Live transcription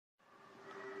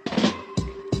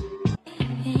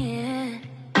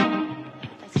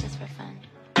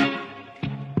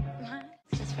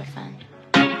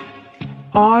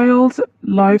IELTS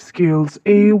Life Skills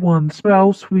A1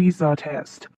 Spouse Visa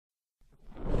Test.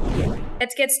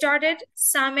 Let's get started.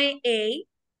 Same A,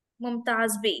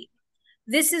 Mumtaz B.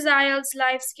 This is IELTS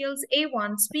Life Skills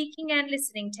A1 Speaking and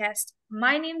Listening Test.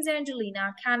 My name is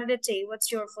Angelina. Candidate A,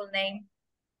 what's your full name?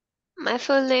 My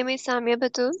full name is Samia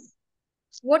Batul.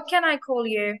 What can I call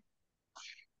you?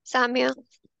 Samia,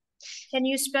 Can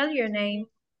you spell your name?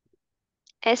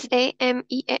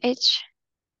 Sameah,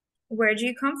 Where do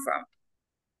you come from?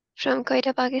 from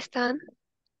Quetta, Pakistan.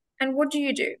 And what do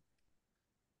you do?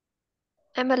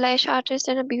 I'm a lash artist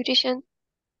and a beautician.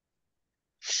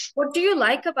 What do you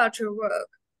like about your work?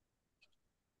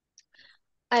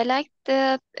 I like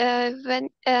when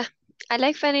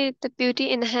the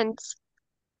beauty enhance.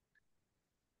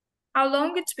 How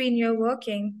long it's been you're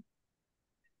working?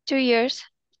 2 years.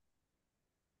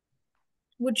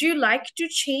 Would you like to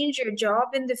change your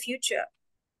job in the future?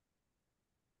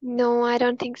 No, I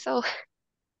don't think so.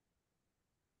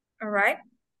 All right.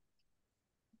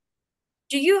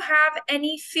 Do you have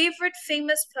any favorite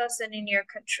famous person in your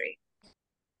country?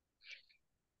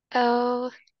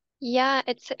 Oh, yeah,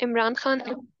 it's Imran Khan.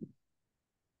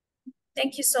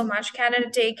 Thank you so much,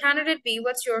 Candidate A. Candidate B,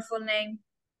 what's your full name?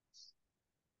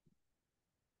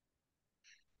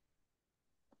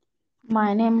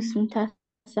 My name is Mumtaz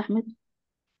Ahmed.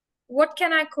 What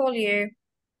can I call you?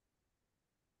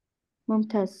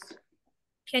 Mumtaz.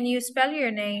 Can you spell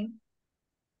your name?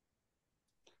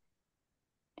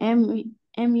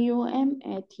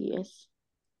 Mumats.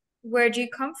 Where do you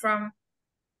come from?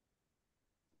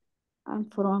 I'm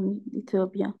from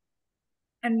Ethiopia.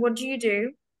 And what do you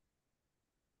do?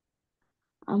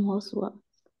 I'm housewife.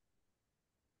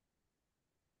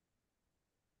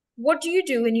 What do you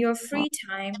do in your free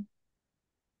time?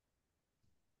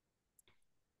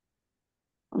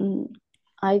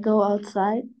 I go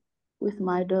outside with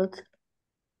my dog.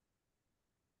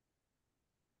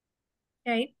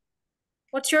 Okay.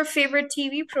 What's your favorite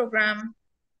TV program?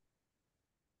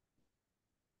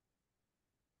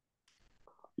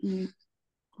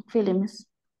 Films.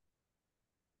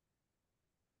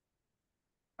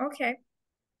 Okay.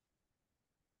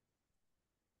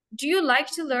 Do you like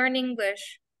to learn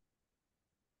English?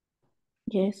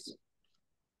 Yes.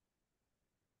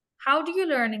 How do you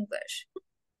learn English?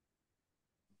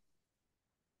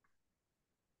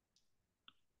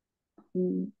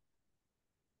 Can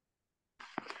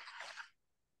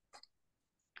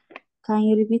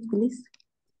you repeat, please?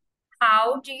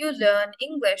 How do you learn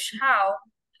English? How?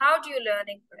 How do you learn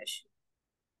English?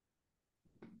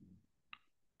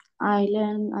 I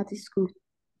learn at school.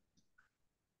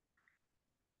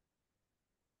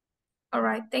 All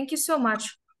right. Thank you so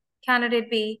much,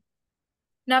 Candidate B.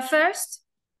 Now, first,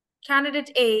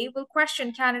 Candidate A will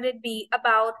question Candidate B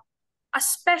about a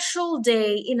special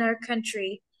day in our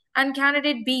country, and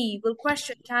Candidate B will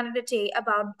question Candidate A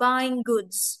about buying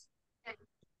goods.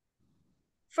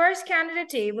 First,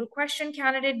 Candidate A will question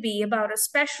Candidate B about a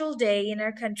special day in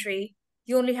our country.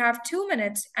 You only have 2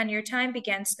 minutes, and your time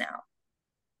begins now.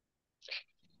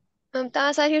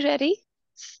 Mumtaz, are you ready?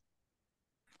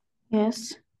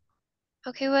 Yes.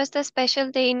 Okay, what's the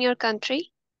special day in your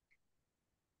country?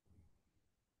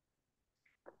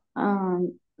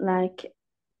 Like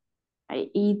I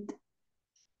eat.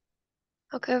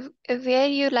 Okay, where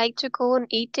you like to go on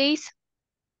eat days?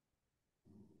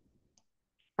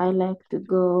 I like to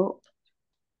go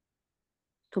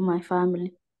to my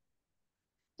family.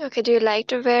 Okay, do you like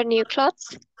to wear new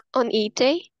clothes on eat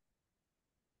day?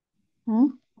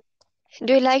 Do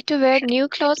you like to wear new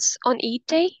clothes on eat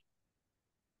day?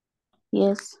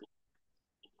 Yes.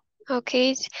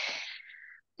 Okay.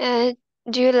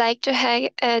 Do you like to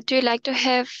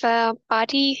have a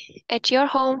party at your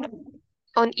home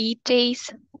on eat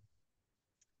days?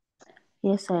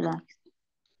 Yes, I like.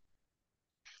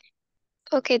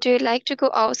 Okay, do you like to go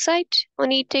outside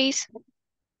on eat days?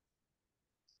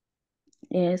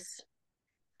 Yes.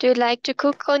 Do you like to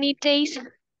cook on eat days?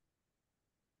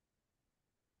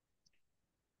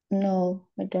 No,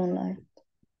 I don't like.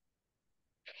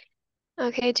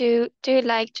 Okay, do you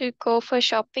like to go for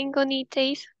shopping on eat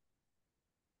days?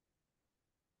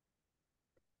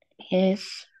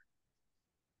 Yes.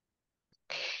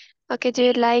 Okay, do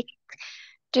you like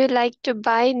to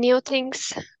buy new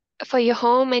things for your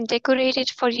home and decorate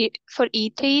it for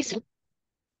eat days?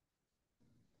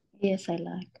 Yes, I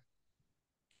like.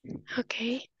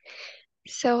 Okay.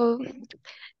 So,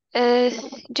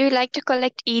 do you like to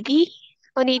collect ED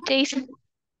on eat days?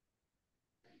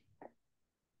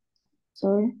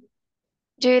 Sorry?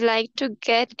 Do you like to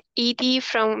get ED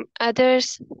from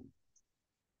others?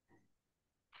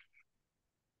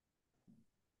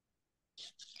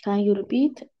 Can you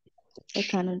repeat? I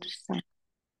can't understand.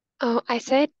 Oh, I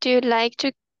said, do you like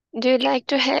to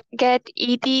get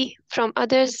ED from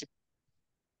others'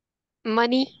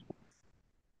 money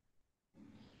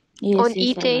on Yes,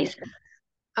 yes, Eid I days? like.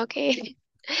 Okay.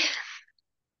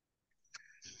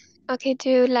 Okay, do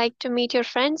you like to meet your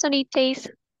friends on Eid days?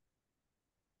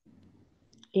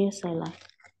 Yes, I like.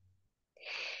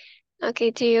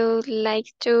 Okay, do you like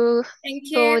to Thank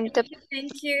go you. on the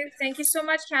Thank you. Thank you so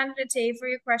much, candidate A, for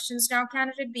your questions. Now,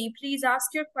 candidate B, please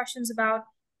ask your questions about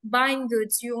buying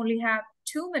goods. You only have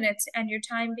 2 minutes and your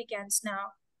time begins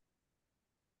now.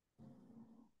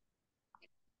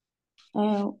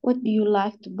 What do you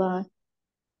like to buy?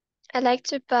 I like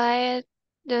to buy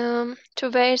to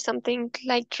wear something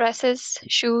like dresses,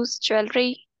 shoes,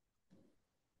 jewelry.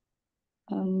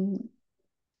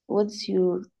 What's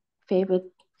your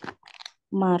favorite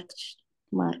mark?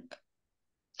 Mark.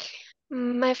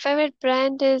 My favorite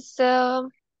brand is all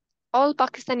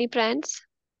Pakistani brands.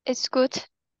 It's good.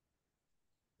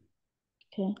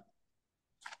 Okay.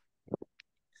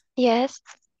 Yes.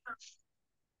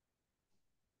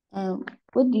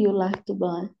 What do you like to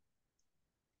buy?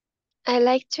 I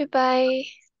like to buy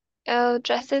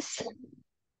dresses.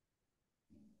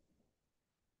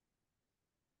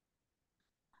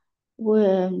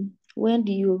 When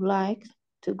do you like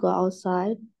to go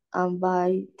outside and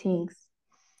buy things?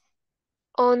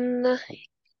 On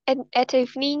at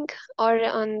evening or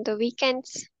on the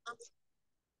weekends.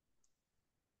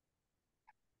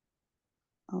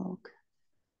 Okay.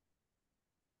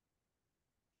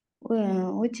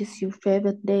 Well, which is your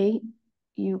favorite day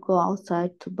you go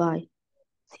outside to buy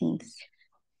things?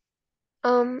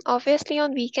 Obviously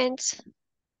on weekends.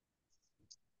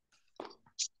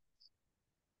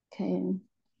 Okay.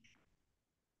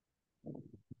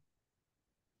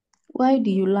 Why do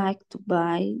you like to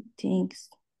buy things?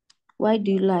 Why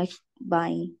do you like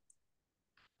buying?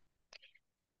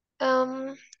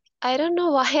 I don't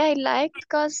know why I like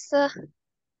because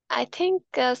I think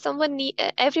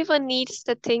everyone needs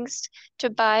the things to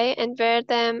buy and wear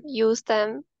them, use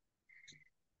them.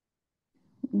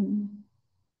 Mm,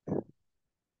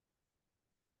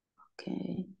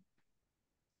 okay.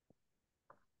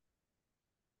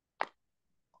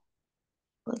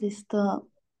 What is the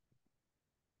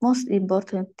most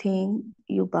important thing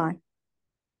you buy?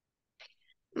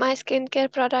 My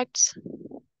skincare products.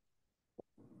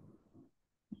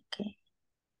 Okay.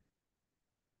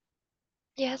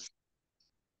 Yes.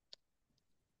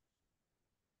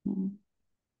 Mm.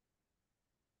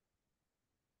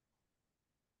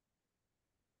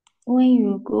 When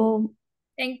you go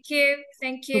Thank you.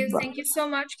 Thank to you. buy, Thank you so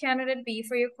much, candidate B,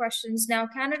 for your questions. Now,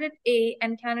 candidate A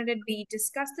and candidate B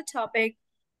discuss the topic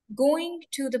going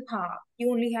to the park.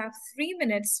 You only have 3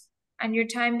 minutes and your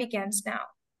time begins now.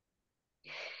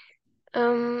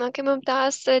 Okay,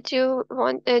 Mumtaz,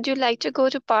 do you like to go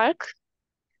to park?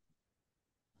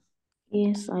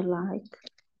 yes, I like.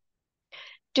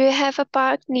 Do you have a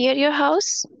park near your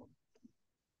house?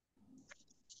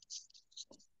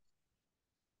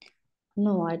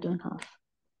 No, I don't have.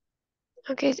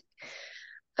 Okay.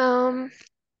 Um,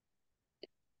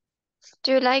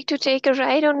 do you like to take a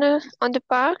ride on the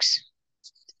parks?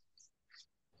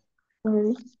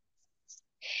 Sorry?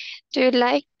 Do you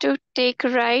like to take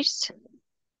rides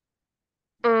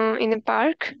in a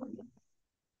park?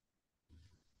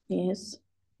 Yes,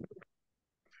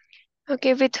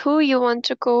 Okay, with who you want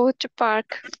to go to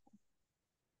park?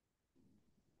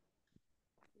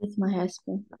 with my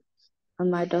husband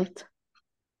and my daughter.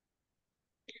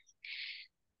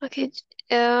 Okay.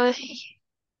 Uh,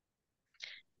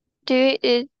 do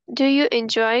you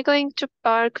enjoy going to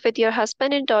park with your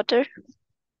husband and daughter?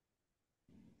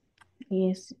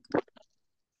 Yes,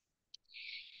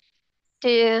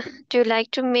 Do you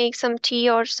like to make some tea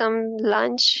or some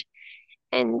lunch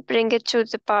and bring it to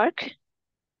the park?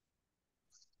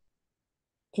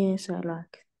 yes, I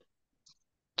like.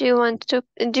 Do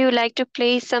you like to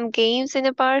play some games in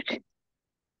a park?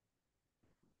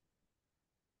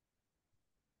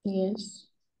 Yes.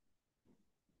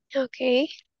 Okay.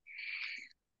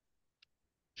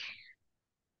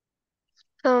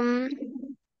 Um,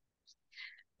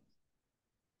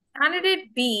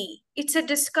 Candidate B, it's a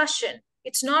discussion.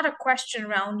 It's not a question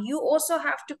round. You also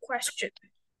have to question.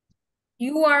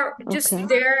 You are just Okay.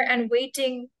 there and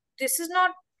waiting. This is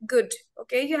not good.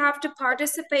 Okay, you have to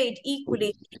participate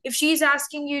equally. If she's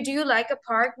asking you, do you like a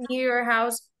park near your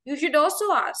house, you should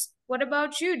also ask, what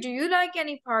about you? Do you like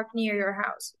any park near your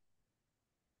house?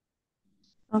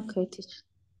 Okay, teacher.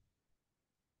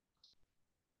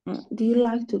 Do you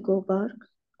like to go park?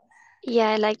 yeah,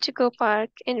 I like to go park,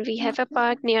 and we have a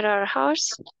park near our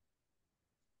house.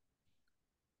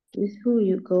 With who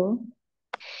you go?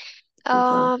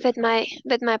 With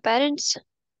my parents.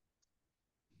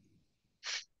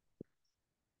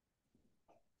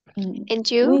 And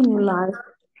you? When you like,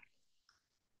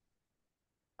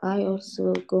 I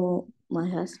also go my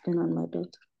husband and my daughter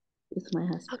with my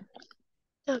husband.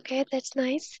 Okay, that's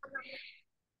nice.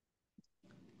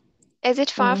 Is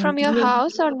it far from your Yeah,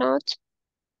 house or not?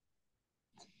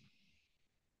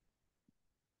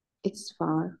 it's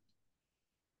far.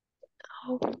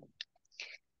 Oh,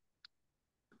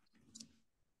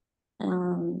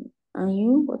 And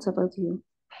you? What about you?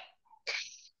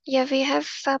 yeah, we have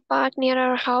a park near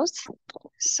our house,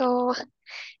 so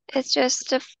it's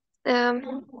just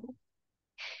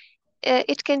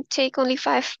it can take only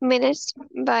 5 minutes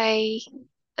by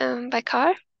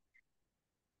car.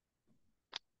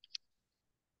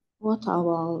 What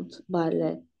about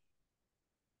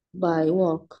by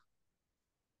walk?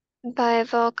 By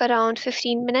walk around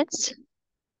 15 minutes.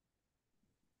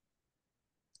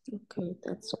 Okay,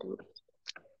 that's good.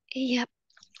 Yep.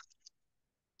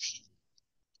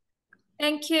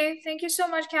 Thank you. Thank you so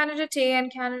much, Candidate A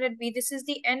and Candidate B. This is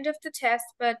the end of the test,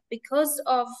 but because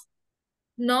of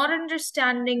not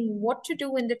understanding what to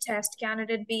do in the test,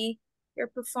 Candidate B, your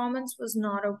performance was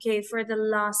not okay for the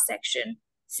last section,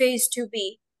 Phase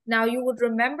 2B. Now you would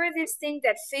remember this thing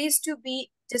that Phase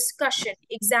 2B discussion,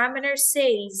 examiner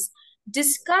says,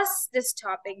 discuss this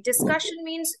topic. Discussion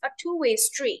means a two-way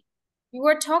street. You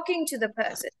are talking to the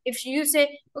person. If you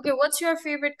say, okay, what's your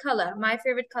favorite color? My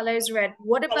favorite color is red.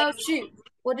 What about you?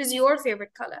 What is your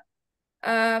favorite color?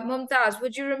 Mumtaz,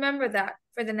 would you remember that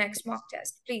for the next mock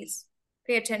test? Please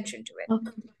pay attention to it.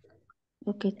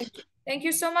 Okay. Okay. Thank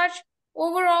you so much.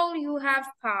 Overall, you have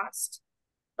passed,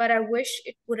 but I wish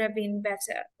it would have been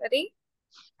better. Ready?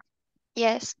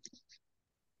 Yes.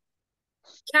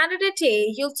 Candidate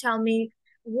A, you'll tell me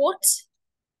what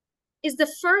is the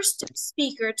first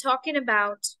speaker talking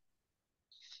about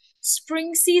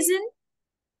spring season,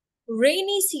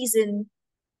 rainy season,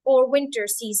 or winter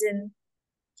season?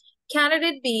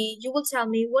 Candidate B, you will tell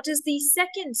me what is the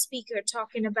second speaker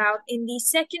talking about in the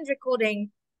second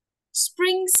recording,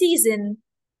 spring season,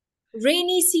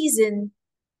 rainy season,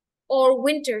 or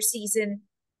winter season?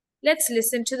 Let's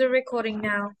listen to the recording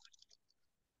now.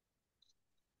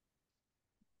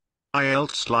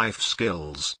 IELTS Life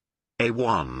Skills.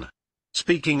 A1.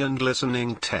 Speaking and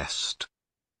Listening Test.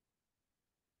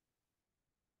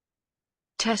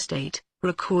 Test 8,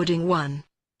 Recording 1.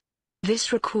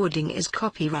 This recording is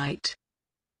copyright.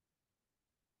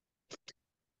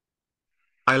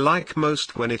 I like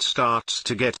most when it starts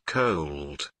to get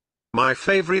cold. My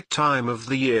favorite time of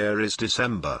the year is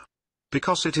December.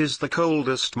 Because it is the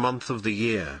coldest month of the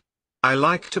year. I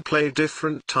like to play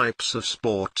different types of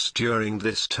sports during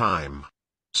this time.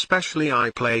 Especially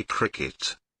I play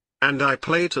cricket. And I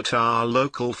play it at our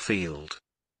local field.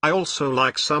 I also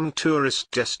like some tourist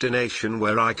destination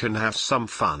where I can have some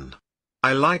fun.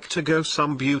 I like to go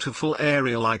some beautiful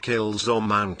area like hills or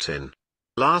mountain.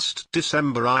 Last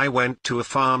December I went to a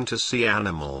farm to see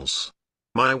animals.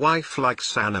 My wife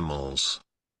likes animals.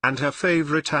 And her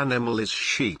favorite animal is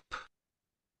sheep.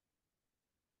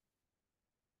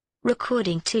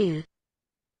 Recording 2.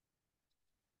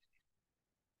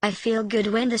 I feel good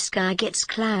when the sky gets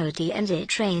cloudy and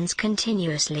it rains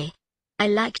continuously. I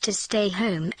like to stay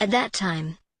home at that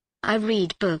time. I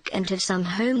read book and have some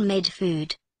homemade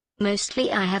food.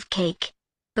 Mostly I have cake.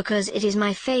 Because it is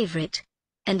my favorite.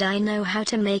 And I know how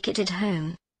to make it at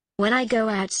home. When I go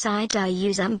outside I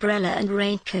use umbrella and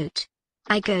raincoat.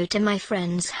 I go to my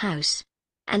friend's house.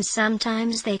 And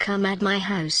sometimes they come at my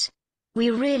house. We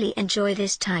really enjoy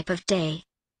this type of day.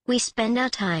 We spend our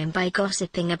time by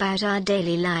gossiping about our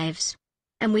daily lives.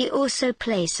 And we also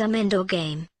play some indoor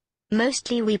game.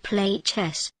 Mostly we play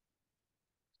chess.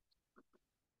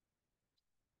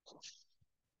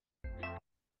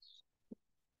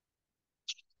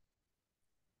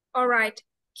 All right.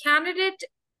 Candidate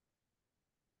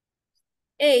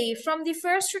A, from the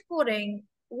first recording,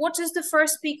 what is the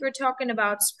first speaker talking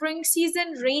about? Spring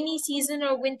season, rainy season,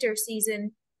 or winter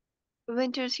season?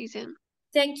 Winter season.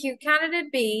 Thank you.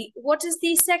 Candidate B, what is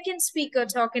the second speaker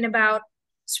talking about?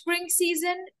 Spring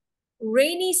season,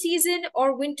 rainy season,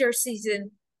 or winter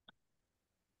season?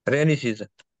 Rainy season.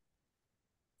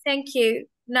 Thank you.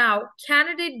 Now,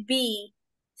 Candidate B,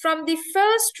 from the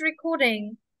first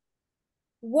recording,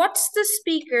 what's the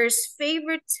speaker's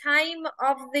favorite time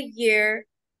of the year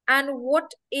and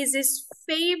what is his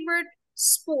favorite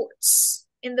sports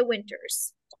in the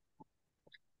winters?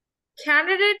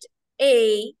 Candidate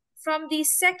A, from the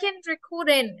second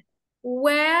recording,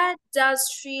 where does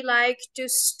she like to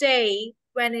stay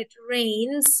when it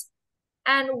rains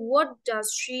and what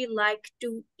does she like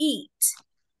to eat?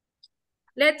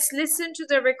 Let's listen to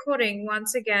the recording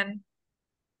once again.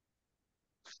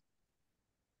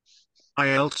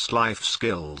 IELTS Life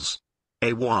Skills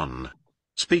A1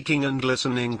 Speaking and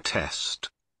Listening Test.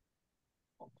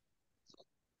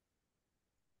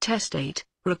 Test 8,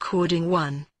 Recording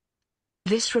 1.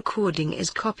 This recording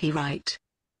is copyright.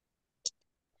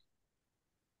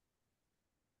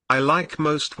 I like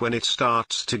most when it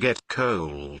starts to get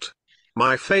cold.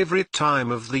 My favorite time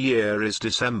of the year is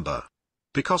December.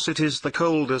 Because it is the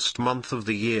coldest month of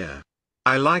the year.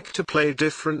 I like to play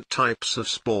different types of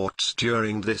sports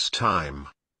during this time.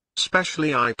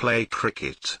 Especially I play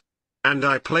cricket. And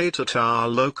I play it at our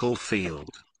local field.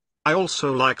 I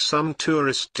also like some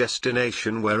tourist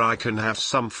destination where I can have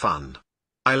some fun.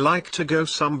 I like to go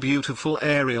some beautiful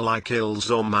area like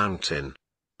hills or mountain.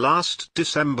 Last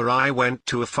December I went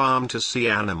to a farm to see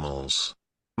animals.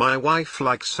 My wife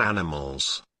likes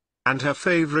animals. And her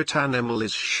favorite animal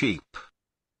is sheep.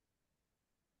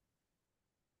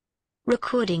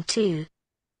 Recording 2.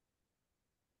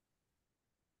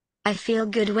 I feel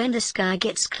good when the sky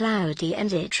gets cloudy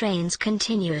and it rains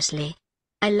continuously.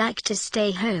 I like to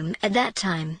stay home at that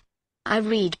time. I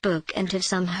read book and have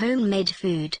some homemade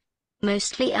food.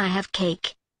 Mostly I have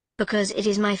cake. Because it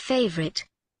is my favorite.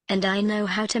 And I know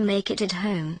how to make it at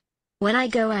home. When I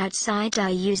go outside I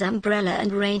use umbrella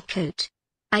and raincoat.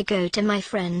 I go to my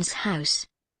friend's house.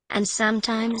 And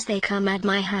sometimes they come at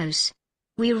my house.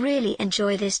 We really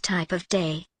enjoy this type of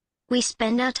day. We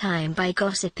spend our time by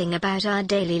gossiping about our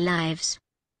daily lives.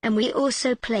 And we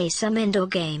also play some indoor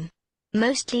game.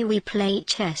 Mostly we play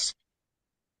chess.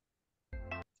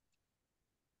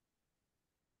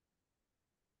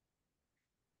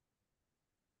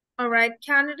 Alright,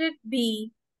 candidate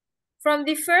B. From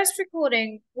the first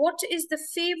recording, what is the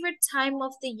favorite time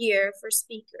of the year for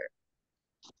speaker?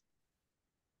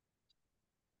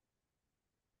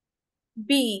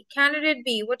 B. Candidate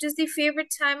B. What is the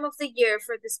favorite time of the year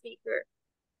for the speaker?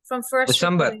 From first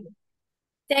December. recording.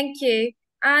 Thank you.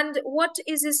 And what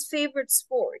is his favorite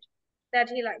sport that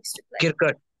he likes to play?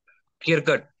 Cricket.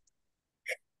 Cricket.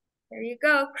 There you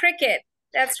go. Cricket.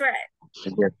 That's right.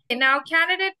 Yes. Okay, now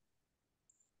candidate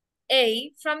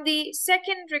A, from the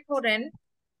second recording,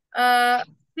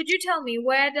 could you tell me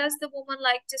where does the woman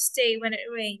like to stay when it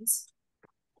rains?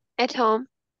 At home.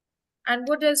 And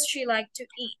what does she like to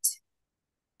eat?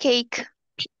 Cake.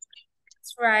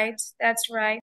 That's right. That's right.